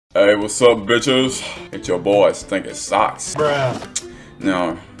Hey, what's up, bitches? It's your boy, Stinky Socks. Bruh.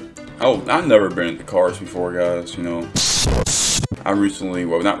 Now, I've never been into cars before, guys, you know. I recently,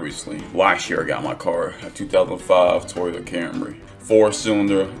 well, not recently, last year I got my car, a 2005 Toyota Camry.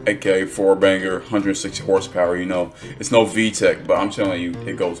 4-cylinder, aka 4-banger, 160 horsepower, you know. It's no VTEC, but I'm telling you,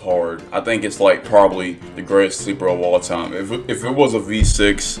 it goes hard. I think it's like probably the greatest sleeper of all time. If it was a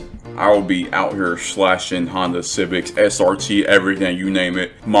V6, I would be out here slashing Honda Civics, SRT, everything, you name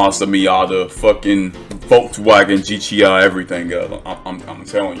it. Mazda Miata, fucking Volkswagen GTI, everything, guys. I'm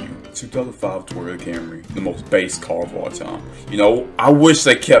telling you. 2005 Toyota Camry, the most base car of all time. You know, I wish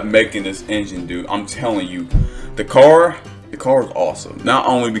they kept making this engine, dude. I'm telling you, the car is awesome. Not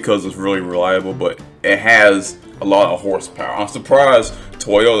only because it's really reliable, but it has a lot of horsepower. I'm surprised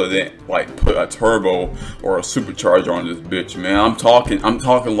Toyota didn't like put a turbo or a supercharger on this bitch, man. I'm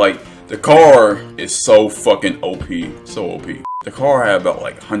talking like the car is so fucking OP, so OP. The car had about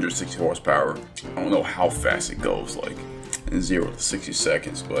like 160 horsepower. I don't know how fast it goes, like in 0 to 60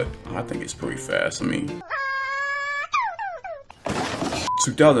 seconds, but I think it's pretty fast. I mean,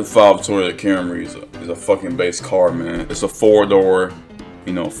 2005 Toyota Camry is a fucking base car, man. It's a 4-door,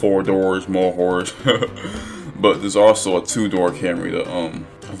 you know, 4 doors, more horse. But there's also a 2-door Camry,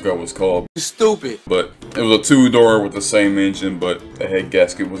 I forgot what it's called. Stupid. But it was a 2-door with the same engine, but the head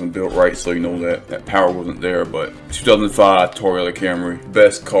gasket wasn't built right, so you know that power wasn't there. But 2005 Toyota Camry,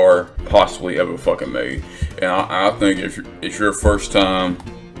 best car possibly ever fucking made. And I think if you're a first time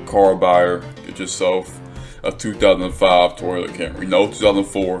car buyer, get yourself a 2005 Toyota Camry. No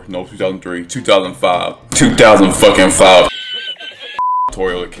 2004, no 2003, 2005. 2005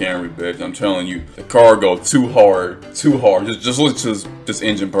 Toyota Camry, bitch. I'm telling you, the car goes too hard. Just look to this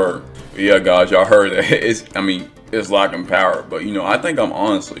engine purr. But yeah, guys, y'all heard that. It's lacking power, but you know, I think I'm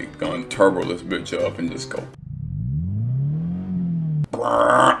honestly gonna turbo this bitch up and just go.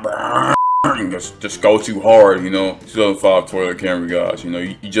 Just go too hard, you know. 2005 Toyota Camry, guys, you know,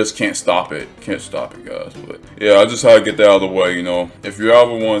 you just can't stop it. Can't stop it, guys. But yeah, I just had to get that out of the way, you know. If you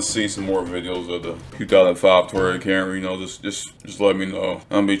ever want to see some more videos of the 2005 Toyota Camry, you know, just let me know.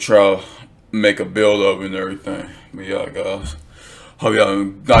 I'm gonna try to make a build up and everything. But yeah, guys, hope y'all have a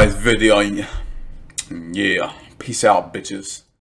nice video. Yeah, peace out, bitches.